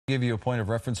Give you a point of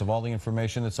reference of all the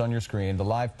information that's on your screen. The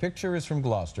live picture is from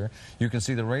Gloucester. You can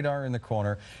see the radar in the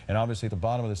corner, and obviously at the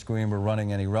bottom of the screen we're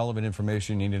running any relevant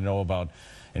information you need to know about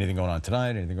anything going on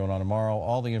tonight, anything going on tomorrow,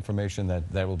 all the information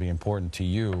that will be important to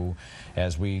you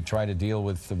as we try to deal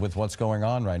with what's going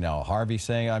on right now. Harvey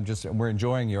saying, we're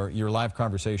enjoying your live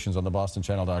conversations on the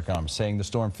BostonChannel.com, saying the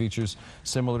storm features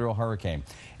similar to a hurricane.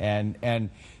 And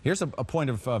here's a point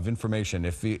of information.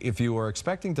 If you are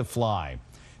expecting to fly,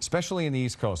 especially in the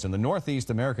East Coast. In the Northeast,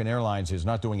 American Airlines is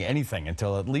not doing anything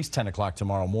until at least 10 o'clock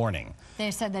tomorrow morning. They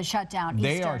said they shut down Eastern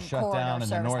They are shut down in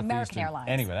the Northeast. American Airlines.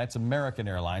 Anyway, that's American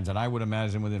Airlines, and I would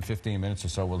imagine within 15 minutes or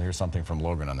so we'll hear something from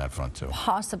Logan on that front, too.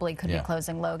 Possibly could be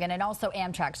closing Logan. And also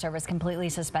Amtrak service completely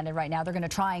suspended right now. They're going to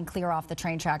try and clear off the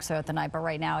train tracks throughout the night, but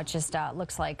right now it just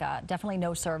looks like definitely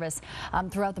no service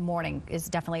throughout the morning is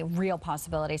definitely a real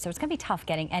possibility. So it's going to be tough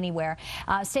getting anywhere.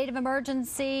 State of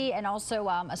emergency and also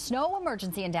a snow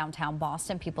emergency in downtown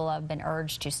Boston. People have been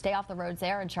urged to stay off the roads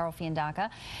there, and Charles Fiandaca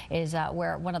is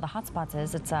where one of the hot spots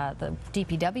is. It's the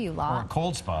DPW lot. Or a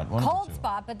cold spot. Cold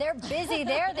spot, but they're busy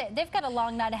there. They've got a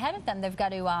long night ahead of them. They've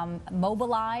got to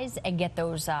mobilize and get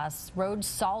those roads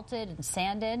salted and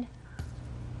sanded.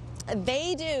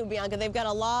 They do, Bianca. They've got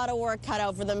a lot of work cut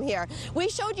out for them here. We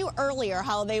showed you earlier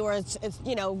how they were,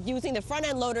 using the front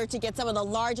end loader to get some of the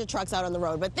larger trucks out on the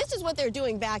road. But this is what they're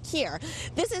doing back here.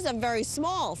 This is a very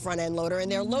small front end loader,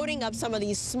 and they're loading up some of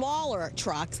these smaller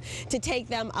trucks to take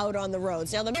them out on the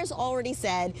roads. Now, the mayor's already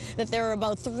said that there are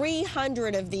about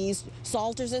 300 of these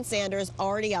salters and sanders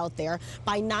already out there.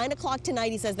 By 9 o'clock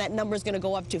tonight, he says that number is going to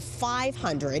go up to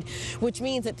 500, which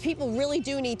means that people really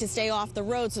do need to stay off the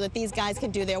road so that these guys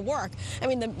can do their work. I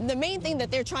mean, the main thing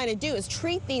that they're trying to do is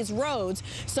treat these roads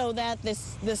so that the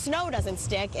snow doesn't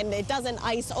stick and it doesn't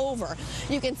ice over.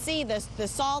 You can see the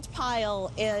salt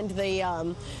pile and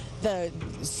the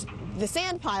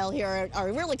sand pile here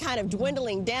are really kind of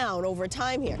dwindling down over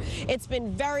time here. It's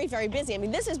been very, very busy. I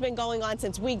mean, this has been going on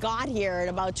since we got here at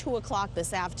about 2 o'clock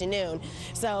this afternoon.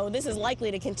 So this is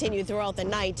likely to continue throughout the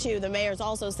night, too. The mayor's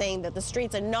also saying that the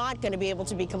streets are not going to be able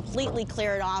to be completely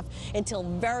cleared off until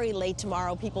very late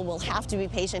tomorrow. People will have to be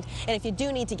patient. And if you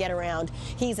do need to get around,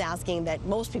 he's asking that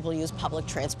most people use public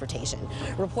transportation.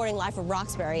 Reporting live from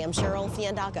Roxbury, I'm Cheryl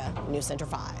Fiandaca, News Center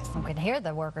 5. We can hear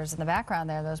the workers in the background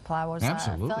there, those plows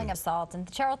filling up salt. And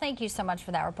Cheryl, thank you so much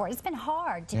for that report. It's been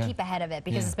hard to keep ahead of it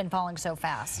because it's been falling so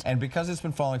fast. And because it's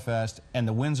been falling fast and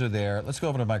the winds are there, let's go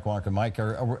over to Mike Wonka. Mike,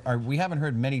 we haven't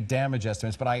heard many damage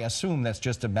estimates, but I assume that's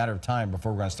just a matter of time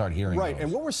before we're going to start hearing Right, those.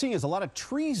 and what we're seeing is a lot of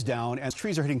trees down, and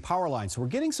trees are hitting power lines. So we're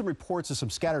getting some reports of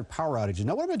some scattered power outages.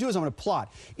 Now what I'm going to do is I'm going to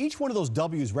plot. Each one of those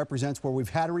W's represents where we've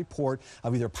had a report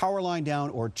of either power line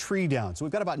down or tree down. So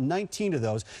we've got about 19 of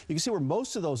those. You can see where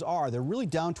most of those are. They're really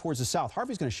down towards the south.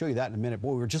 Harvey's going to show you that in a minute.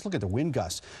 Boy, we were just looking at the wind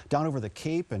gusts down over the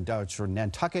Cape and down to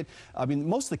Nantucket. I mean,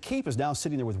 most of the Cape is now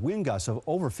sitting there with wind gusts of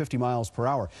over 50 miles per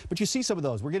hour. But you see some of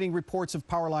those. We're getting reports of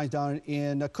power lines down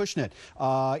in Acushnet.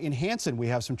 In Hanson, we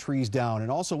have some trees down. And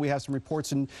also we have some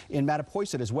reports in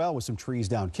Mattapoisett as well with some trees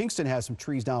down. Kingston has some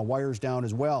trees down, wires down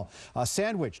as well.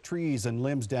 Sandwich, trees and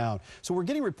limbs down. So we're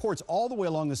getting reports all the way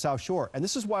along the South Shore. And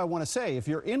this is why I want to say, if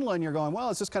you're inland, you're going, well,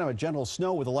 it's just kind of a gentle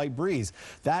snow with a light breeze.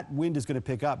 That wind is going to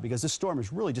pick up because this storm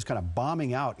is really just kind of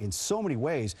bombing out in so many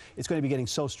ways. It's going to be getting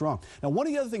so strong. Now, one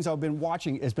of the other things I've been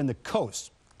watching has been the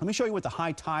coast. Let me show you what the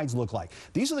high tides look like.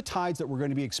 These are the tides that we're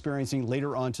going to be experiencing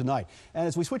later on tonight. And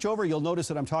as we switch over, you'll notice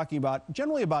that I'm talking about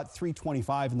generally about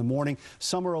 3:25 in the morning.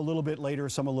 Some are a little bit later,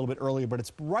 some a little bit earlier, but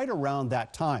it's right around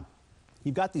that time.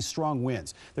 You've got these strong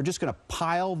winds. They're just going to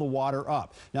pile the water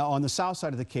up. Now, on the south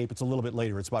side of the Cape, it's a little bit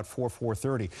later. It's about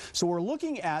 4:30. So we're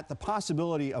looking at the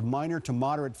possibility of minor to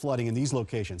moderate flooding in these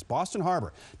locations. Boston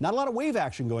Harbor, not a lot of wave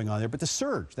action going on there, but the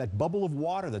surge, that bubble of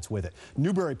water that's with it.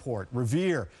 Newburyport,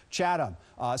 Revere, Chatham,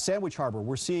 Sandwich Harbor,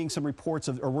 we're seeing some reports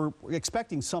of, or we're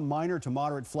expecting some minor to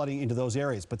moderate flooding into those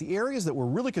areas. But the areas that we're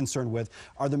really concerned with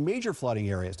are the major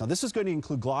flooding areas. Now, this is going to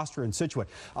include Gloucester and Scituate.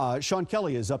 Sean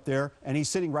Kelly is up there, and he's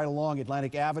sitting right along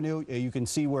Atlantic Avenue. You can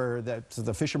see where that's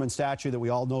the fisherman statue that we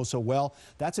all know so well.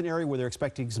 That's an area where they're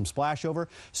expecting some splash over.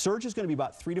 Surge is going to be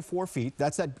about 3 to 4 feet.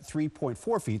 That's that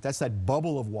 3.4 feet. That's that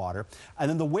bubble of water. And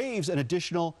then the waves an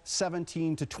additional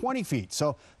 17 to 20 feet.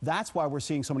 So that's why we're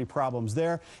seeing so many problems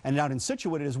there. And out in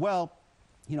Scituate as well,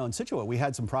 You know, in Scituate, we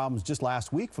had some problems just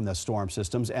last week from the storm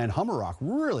systems, and Hummerock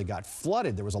really got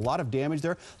flooded. There was a lot of damage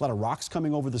there, a lot of rocks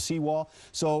coming over the seawall.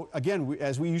 So again,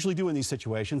 as we usually do in these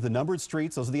situations, the numbered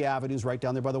streets, those are the avenues right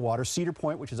down there by the water, Cedar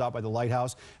Point, which is out by the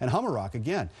lighthouse, and Hummerock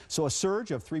again. So a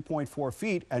surge of 3.4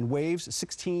 feet and waves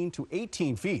 16 to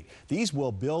 18 feet. These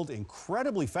will build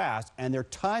incredibly fast, and they're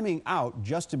timing out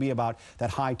just to be about that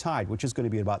high tide, which is going to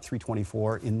be about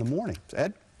 3:24 in the morning.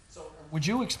 Ed? Would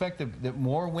you expect that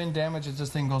more wind damage as this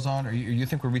thing goes on, or you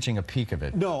think we're reaching a peak of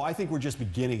it? No, I think we're just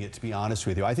beginning it, to be honest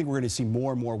with you. I think we're going to see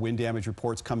more and more wind damage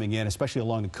reports coming in, especially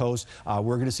along the coast.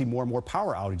 We're going to see more and more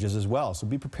power outages as well, so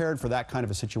be prepared for that kind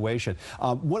of a situation.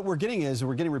 What we're getting is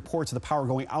we're getting reports of the power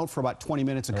going out for about 20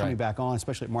 minutes and coming back on,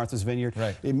 especially at Martha's Vineyard.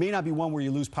 Right. It may not be one where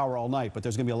you lose power all night, but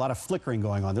there's going to be a lot of flickering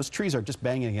going on. Those trees are just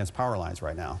banging against power lines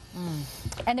right now.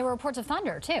 And there were reports of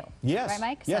thunder, too. Yes. Right,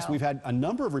 Mike? Yes, we've had a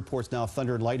number of reports now of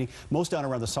thunder and lightning, most down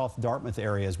around the South Dartmouth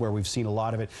area is where we've seen a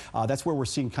lot of it. That's where we're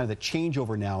seeing kind of the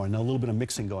changeover now and a little bit of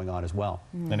mixing going on as well.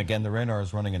 And again, the radar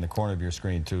is running in the corner of your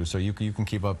screen too, so you can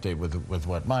keep update with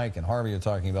what Mike and Harvey are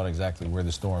talking about, exactly where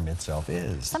the storm itself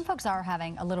is. Some folks are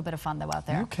having a little bit of fun, though, out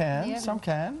there. You can, some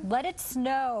can. Let it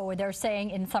snow, they're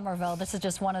saying in Somerville. This is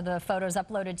just one of the photos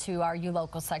uploaded to our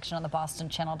uLocal section on the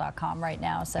bostonchannel.com right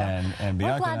now. So and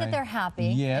we're glad that they're happy.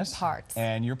 Yes, in parts.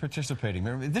 And you're participating.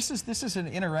 This is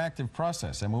an interactive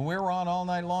process. I mean, we're on all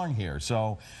night long here,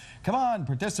 so come on,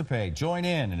 participate, join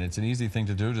in, and it's an easy thing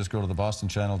to do. Just go to the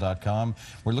bostonchannel.com.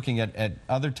 We're looking at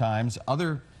other times,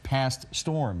 other past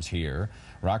storms here.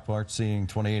 Rockport seeing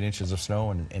 28 inches of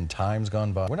snow in times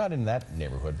gone by. We're not in that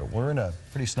neighborhood, but we're in a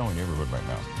pretty snowy neighborhood right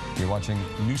now. You're watching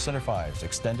News Center 5's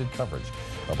extended coverage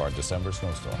of our December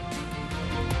snowstorm.